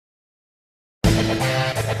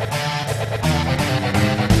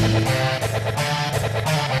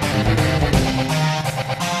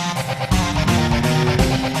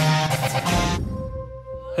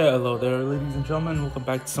gentlemen, welcome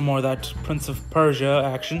back to some more of that Prince of Persia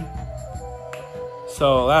action.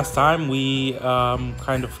 So last time we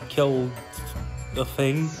kind of killed the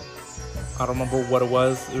thing. I don't remember what it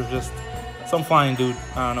was. It was just some flying dude.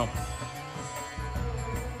 I don't know.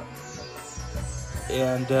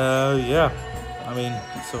 And yeah, I mean,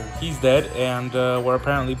 so he's dead, and we're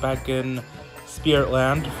apparently back in Spirit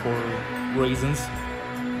Land for reasons.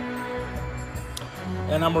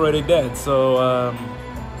 And I'm already dead, so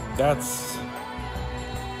that's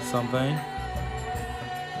something.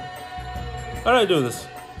 How do I do this?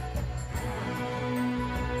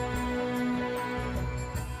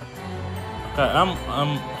 Okay,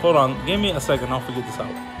 hold on, give me a second, I'll figure this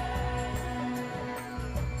out.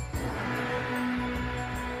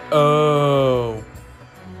 Oh.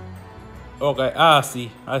 Okay, I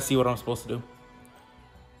see what I'm supposed to do.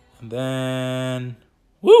 And then,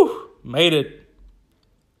 woo, made it.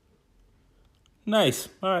 Nice,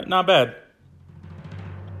 all right, not bad.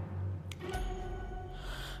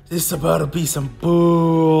 This is about to be some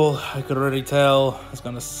bull. I could already tell. It's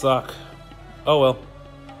gonna suck. Oh well.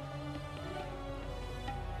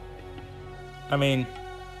 I mean,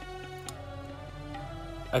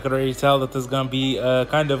 I could already tell that this is gonna be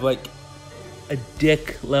kind of like a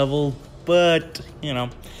dick level, but you know,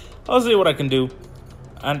 I'll see what I can do.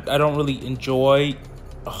 I don't really enjoy.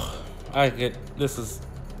 Oh, this is.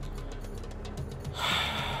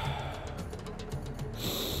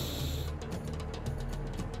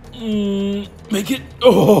 Make it.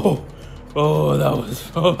 Oh, that was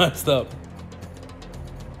so messed up.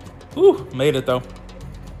 Whew, made it though.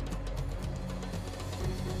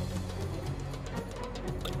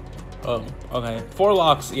 Oh, okay. 4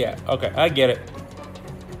 locks. Yeah, okay, I get it.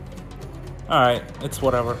 Alright, it's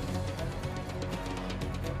whatever.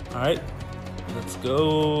 Alright, let's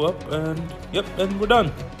go up and, yep, and we're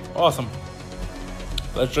done. Awesome.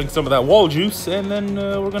 Let's drink some of that wall juice and then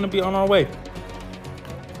we're gonna be on our way.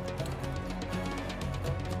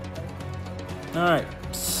 Alright,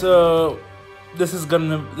 so this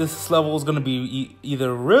level is gonna be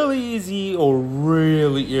either really easy or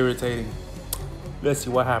really irritating. Let's see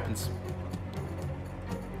what happens.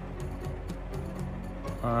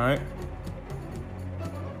 Alright.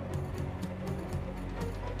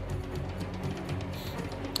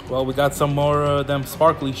 Well, we got some more of them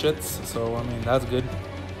sparkly shits, so I mean, that's good.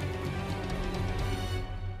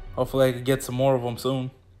 Hopefully I could get some more of them soon.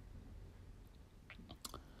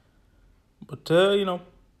 But, you know,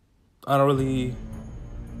 I don't really...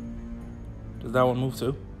 Does that one move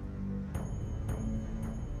too?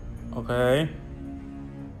 Okay.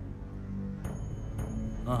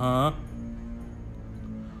 Uh-huh.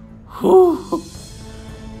 Whew.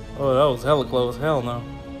 Oh, that was hella close. Hell no.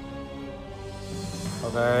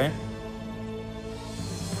 Okay.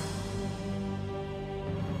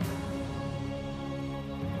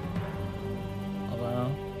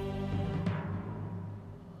 Okay.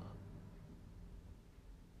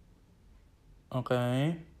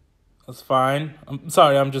 Okay. That's fine. I'm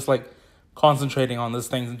sorry, I'm just like concentrating on this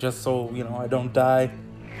thing just so, you know, I don't die.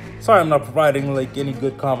 Sorry I'm not providing like any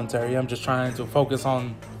good commentary. I'm just trying to focus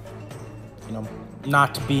on, you know,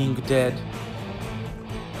 not being dead.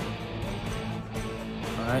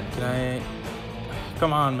 Alright, can I...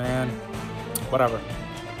 Come on, man. Whatever.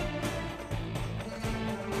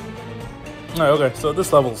 Alright, okay, so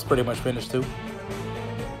this level's pretty much finished too.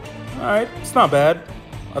 Alright, it's not bad.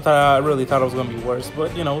 I really thought it was gonna be worse,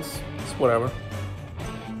 but you know, it's whatever.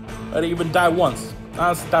 I didn't even die once. I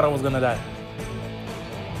honestly thought I was gonna die.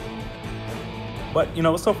 But, you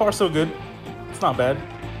know, so far so good. It's not bad.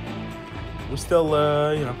 We're still,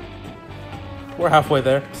 you know, we're halfway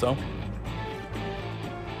there, so.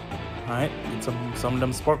 Alright, get some of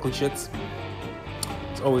them sparkly shits.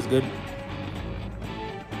 It's always good.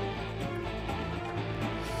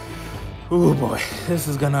 Ooh boy, this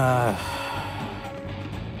is gonna...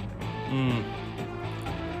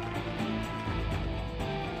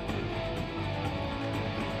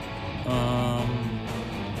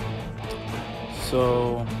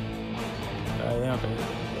 So, okay.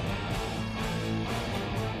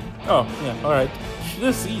 Oh, yeah, alright.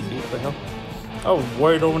 This is easy, what the hell? I was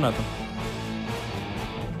worried over nothing.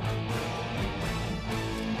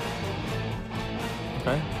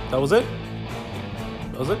 Okay, that was it?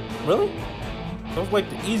 That was it? Really? That was like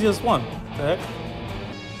the easiest one. What the heck?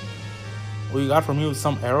 What you got from me was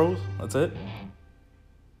some arrows? That's it?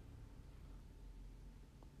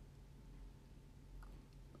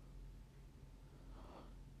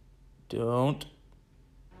 Don't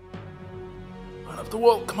run up the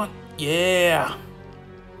wall. Come on. Yeah.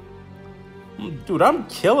 Dude, I'm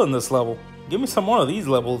killing this level. Give me some more of these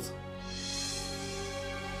levels.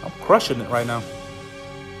 I'm crushing it right now.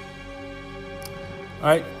 All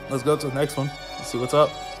right, let's go to the next one. Let's see what's up.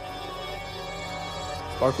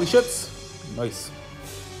 Sparkly shits. Nice.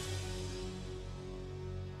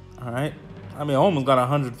 All right. I mean, I almost got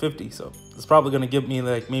 150, so it's probably going to give me,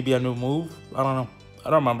 like, maybe a new move. I don't know. I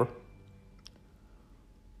don't remember.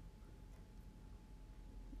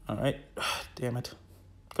 All right. Damn it.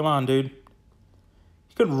 Come on, dude.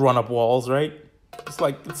 You can run up walls, right? It's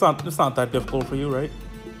like, it's not that difficult for you, right?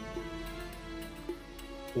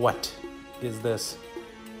 What is this?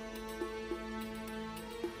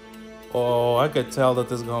 Oh, I could tell that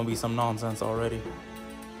this is going to be some nonsense already.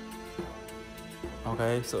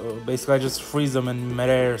 Okay, so basically I just freeze them in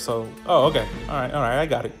midair, so... Oh, okay. Alright, I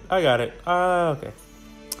got it. Okay.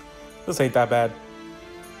 This ain't that bad.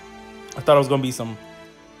 I thought it was going to be some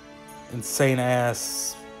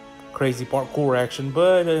insane-ass, crazy parkour action,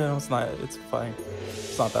 but it's not. It's fine.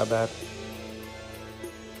 It's not that bad.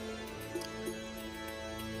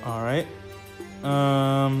 Alright.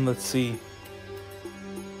 Let's see.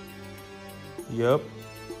 Yup.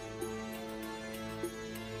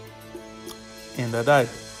 And I died.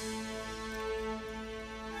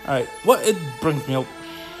 Alright, what it brings me up.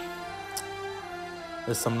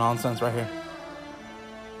 There's some nonsense right here.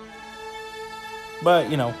 But,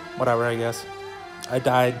 you know, whatever, I guess. I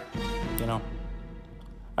died, you know.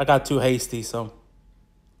 I got too hasty, so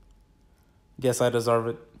guess I deserve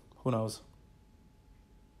it. Who knows?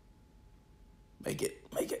 Make it.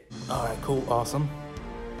 Alright, cool, awesome.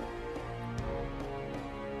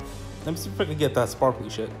 Let me see if I can get that sparkly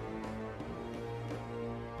shit.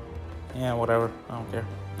 Yeah, whatever. I don't care.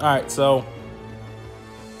 Alright, so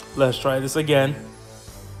let's try this again.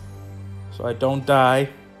 So I don't die.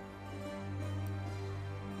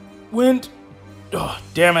 Wind. Oh,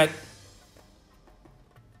 damn it.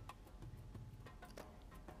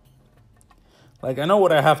 Like, I know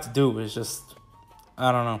what I have to do. It's just,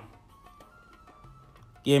 I don't know.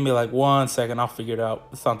 Give me like 1 second. I'll figure it out.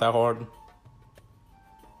 It's not that hard.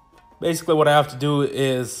 Basically, what I have to do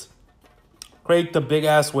is create the big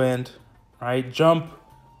ass wind. Right, jump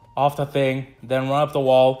off the thing, then run up the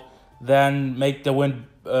wall, then make the wind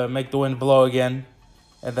blow again,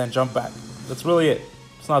 and then jump back. That's really it.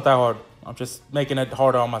 It's not that hard. I'm just making it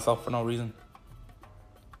harder on myself for no reason.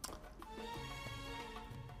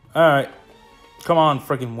 All right, come on,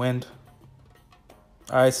 freaking wind.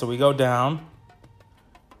 All right, so we go down,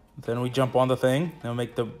 then we jump on the thing, then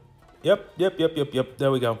make the, yep. There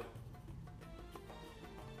we go.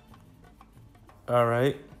 All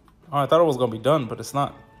right. Oh, I thought it was going to be done, but it's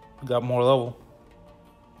not. We got more level.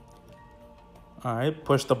 All right,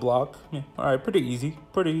 push the block. Yeah. All right, pretty easy.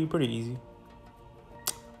 Pretty easy.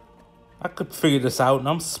 I could figure this out, and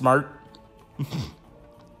I'm smart.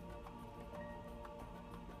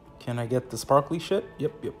 Can I get the sparkly shit?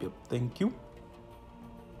 Yep. Thank you.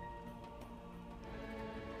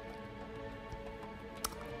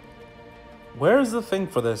 Where is the thing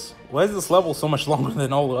for this? Why is this level so much longer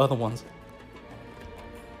than all the other ones?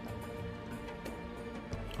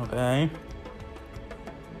 Okay.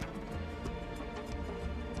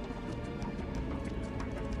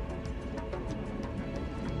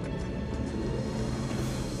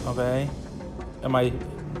 Okay.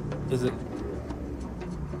 Is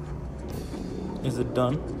it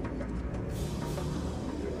done?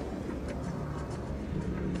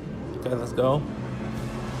 Okay, let's go.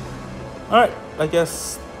 Alright, I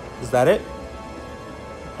guess, is that it?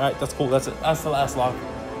 Alright, that's cool, that's it. That's the last log.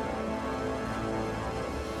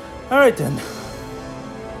 Alright then.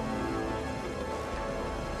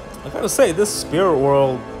 I gotta say, this spirit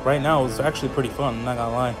world right now is actually pretty fun, I'm not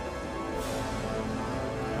gonna lie.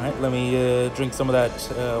 Alright, let me drink some of that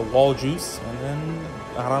wall juice, and then,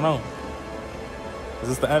 I don't know. Is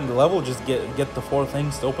this the end of the level? Just get the 4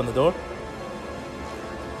 things to open the door?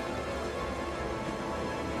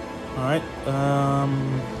 Alright, I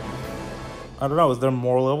don't know, is there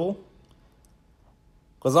more level?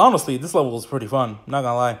 Because honestly, this level is pretty fun, I'm not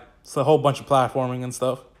gonna lie. It's a whole bunch of platforming and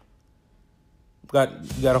stuff. You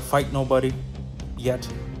gotta fight nobody yet.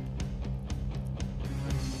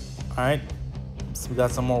 Alright. So we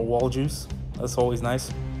got some more wall juice. That's always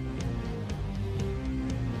nice.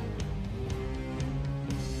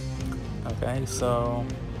 Okay, so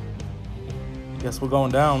I guess we're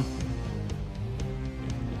going down.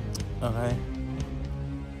 Okay.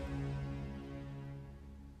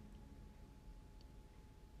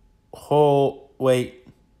 Wait.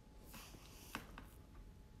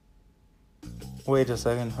 Wait a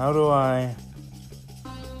second. How do I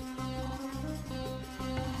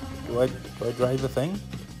drive the thing?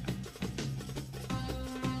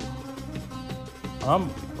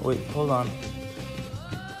 Wait, hold on.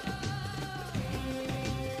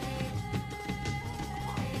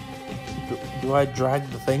 Do I drag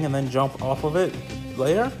the thing and then jump off of it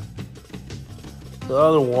later? The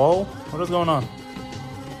other wall? What is going on?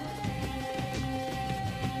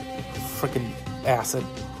 Freaking acid.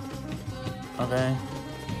 Okay.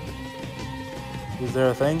 Is there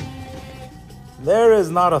a thing? There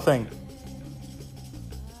is not a thing.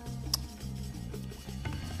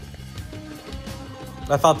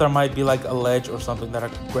 I thought there might be like a ledge or something that I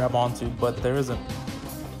could grab onto, but there isn't.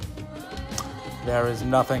 There is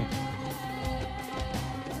nothing.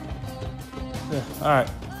 Alright,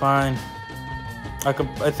 fine.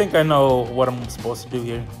 I think I know what I'm supposed to do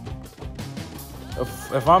here.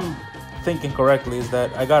 If I'm thinking correctly, is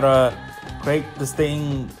that I gotta create this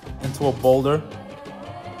thing into a boulder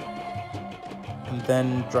and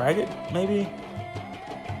then drag it, maybe?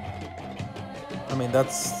 I mean,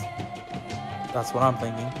 that's what I'm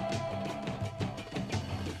thinking.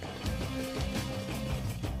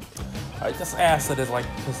 This acid is like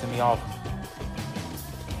pissing me off.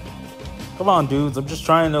 Come on, dudes. I'm just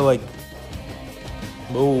trying to like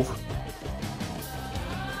move.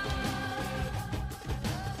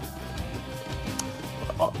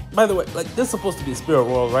 By the way, like this is supposed to be a spirit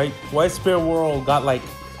world, right? Why spirit world got like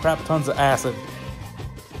crap tons of acid?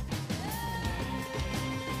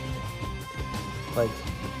 Like,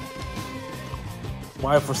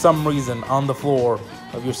 why for some reason on the floor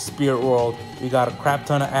of your spirit world you got a crap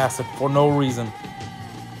ton of acid for no reason?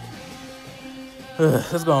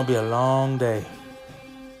 It's gonna be a long day.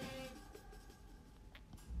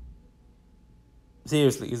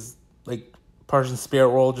 Seriously, is like Persian spirit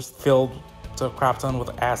world just filled to a crap ton with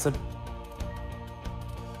acid?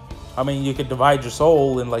 I mean, you could divide your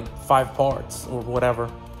soul in like 5 parts or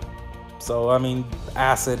whatever. So I mean,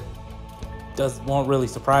 acid won't really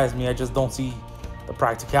surprise me. I just don't see the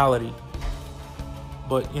practicality.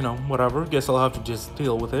 But you know, whatever. Guess I'll have to just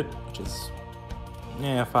deal with it, which is,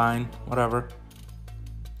 yeah, fine, whatever.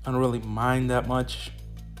 I don't really mind that much.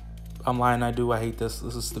 I'm lying, I do. I hate this.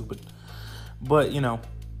 This is stupid. But, you know,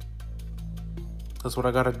 that's what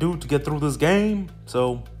I gotta do to get through this game.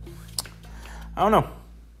 So, I don't know.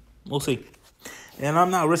 We'll see. And I'm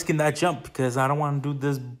not risking that jump because I don't want to do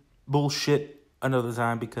this bullshit another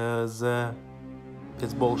time because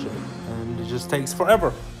it's bullshit. And it just takes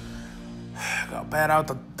forever. Gotta bat out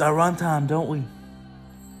the runtime, don't we?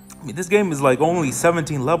 I mean, this game is like only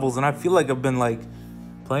 17 levels and I feel like I've been like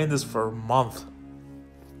playing this for a month.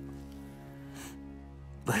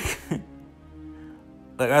 Like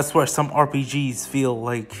I swear some RPGs feel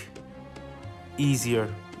like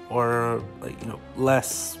easier or like, you know,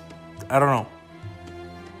 less. I don't know.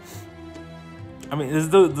 I mean, this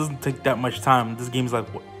doesn't take that much time. This game's like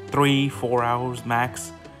what, 3-4 hours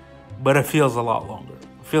max, but it feels a lot longer.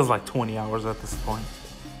 It feels like 20 hours at this point,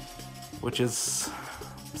 which is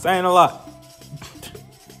saying a lot.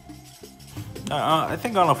 I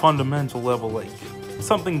think on a fundamental level, like,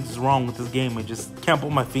 something's wrong with this game. I just can't put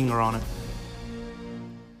my finger on it.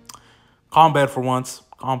 Combat for once.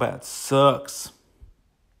 Combat sucks.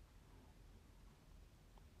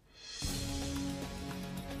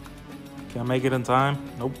 Can I make it in time?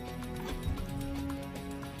 Nope.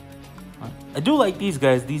 I do like these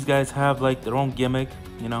guys. These guys have like their own gimmick,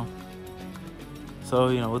 you know. So,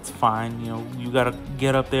 you know, it's fine. You know, you gotta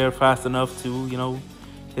get up there fast enough to, you know,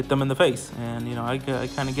 hit them in the face. And, you know, I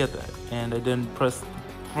kind of get that. And I didn't press the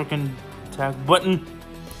freaking attack button.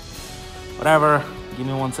 Whatever. Give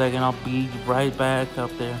me 1 second. I'll be right back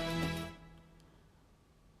up there.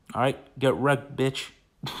 Alright. Get wrecked, bitch.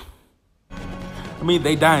 I mean,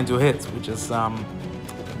 they die in 2 hits, which is,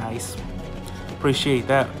 nice. Appreciate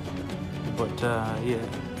that. But, yeah.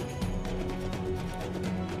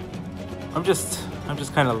 I'm just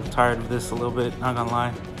kind of tired of this a little bit, not gonna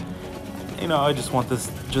lie. You know, I just want this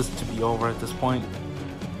just to be over at this point.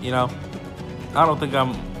 You know, I don't think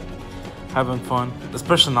I'm having fun,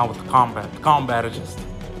 especially not with the combat. The combat is just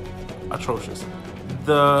atrocious.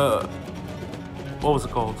 What was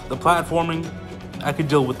it called? The platforming, I could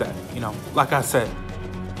deal with that. You know, like I said,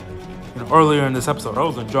 you know, earlier in this episode, I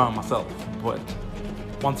was enjoying myself. But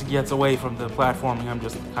once it gets away from the platforming, I'm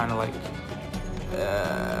just kind of like,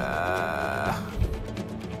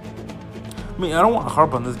 I mean, I don't want to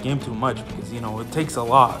harp on this game too much because, you know, it takes a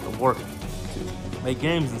lot of work to make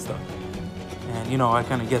games and stuff. And, you know, I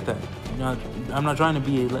kind of get that. I'm not trying to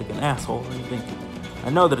be like an asshole or anything.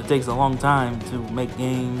 I know that it takes a long time to make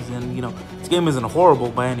games and, you know, this game isn't horrible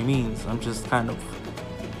by any means. I'm just kind of,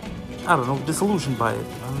 I don't know, disillusioned by it.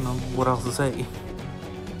 I don't know what else to say.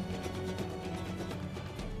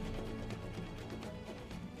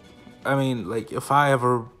 I mean, like, if I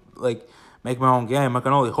ever, like, make my own game, I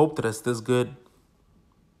can only hope that it's this good.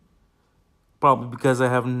 Probably because I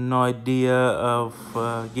have no idea of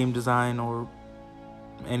game design or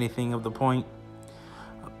anything of the point.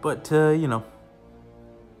 But, you know,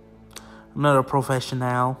 I'm not a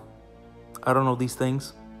professional. I don't know these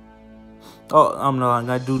things. Oh, I'm not lying.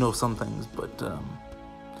 I do know some things, but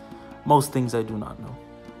most things I do not know.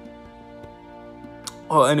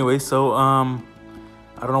 Oh, anyway, so, I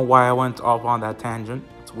don't know why I went off on that tangent.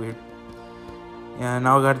 It's weird. And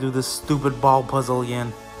now I gotta do this stupid ball puzzle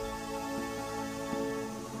again.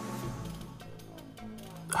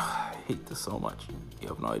 I hate this so much. You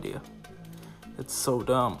have no idea. It's so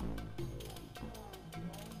dumb.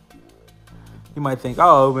 You might think,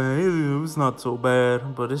 oh man, it's not so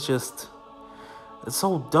bad, but it's just, it's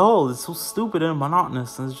so dull, it's so stupid and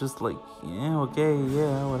monotonous, and it's just like, yeah, okay,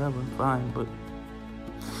 yeah, whatever, fine, but,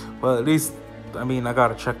 well, at least, I mean, I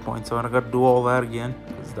got a checkpoint, so I gotta do all that again,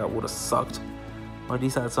 because that would have sucked, but at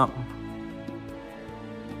least I had something.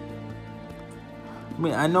 I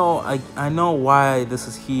mean, I know why this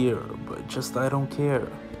is here, but just, I don't care.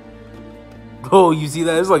 Oh, you see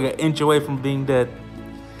that? It's like an inch away from being dead.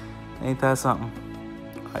 Ain't that something?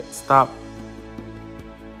 Alright, stop.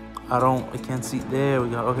 I can't see. There we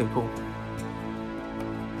go. Okay, cool.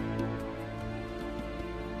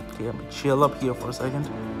 Okay, I'm gonna chill up here for a second.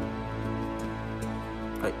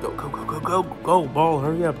 Alright, go, ball,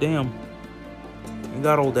 hurry up, damn. You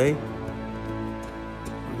got all day.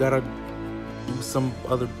 We gotta do some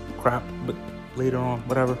other crap, but later on,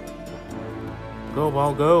 whatever. Go,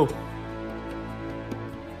 ball, go.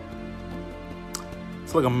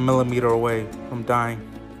 It's like a millimeter away from dying.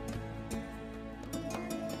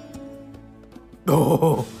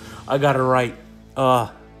 Oh, I got it right.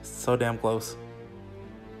 So damn close.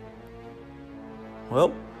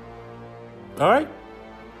 Well, all right.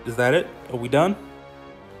 Is that it? Are we done?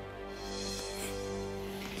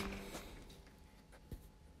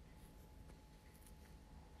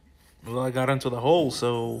 Well, I got into the hole,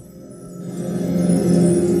 so...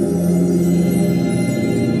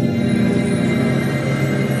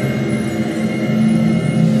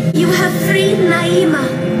 You have freed Naima,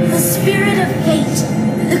 the spirit of fate,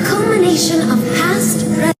 the culmination of past,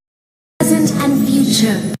 present, and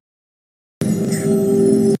future.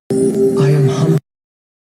 I am humbled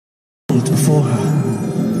before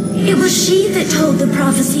her. It was she that told the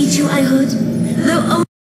prophecy to Ihud, though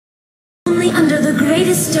only under the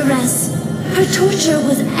greatest duress. Her torture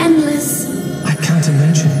was endless. I can't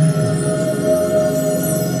imagine.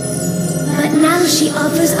 But now she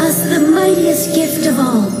offers us the mightiest gift of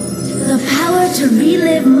all, the power to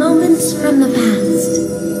relive moments from the past.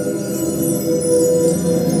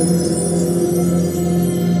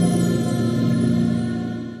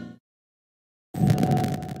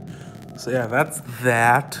 So yeah, that's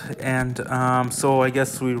that. And so I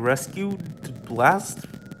guess we rescued the last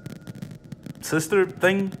sister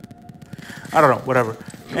thing. I don't know, whatever.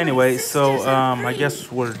 Anyway, so I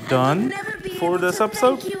guess we're done for this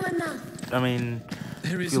episode. I mean,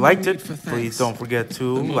 if you liked it, please don't forget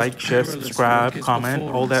to like, share, subscribe, comment,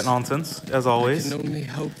 all that nonsense, as always.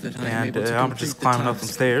 And I'm just climbing up some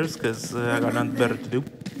stairs because I got nothing better to do.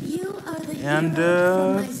 And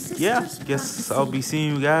yeah, guess I'll be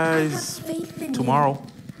seeing you guys tomorrow.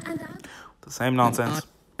 The same nonsense.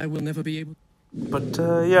 I will never be able. But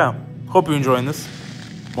yeah, hope you're enjoying this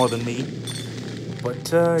more than me.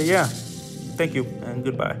 But yeah, thank you and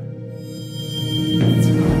goodbye.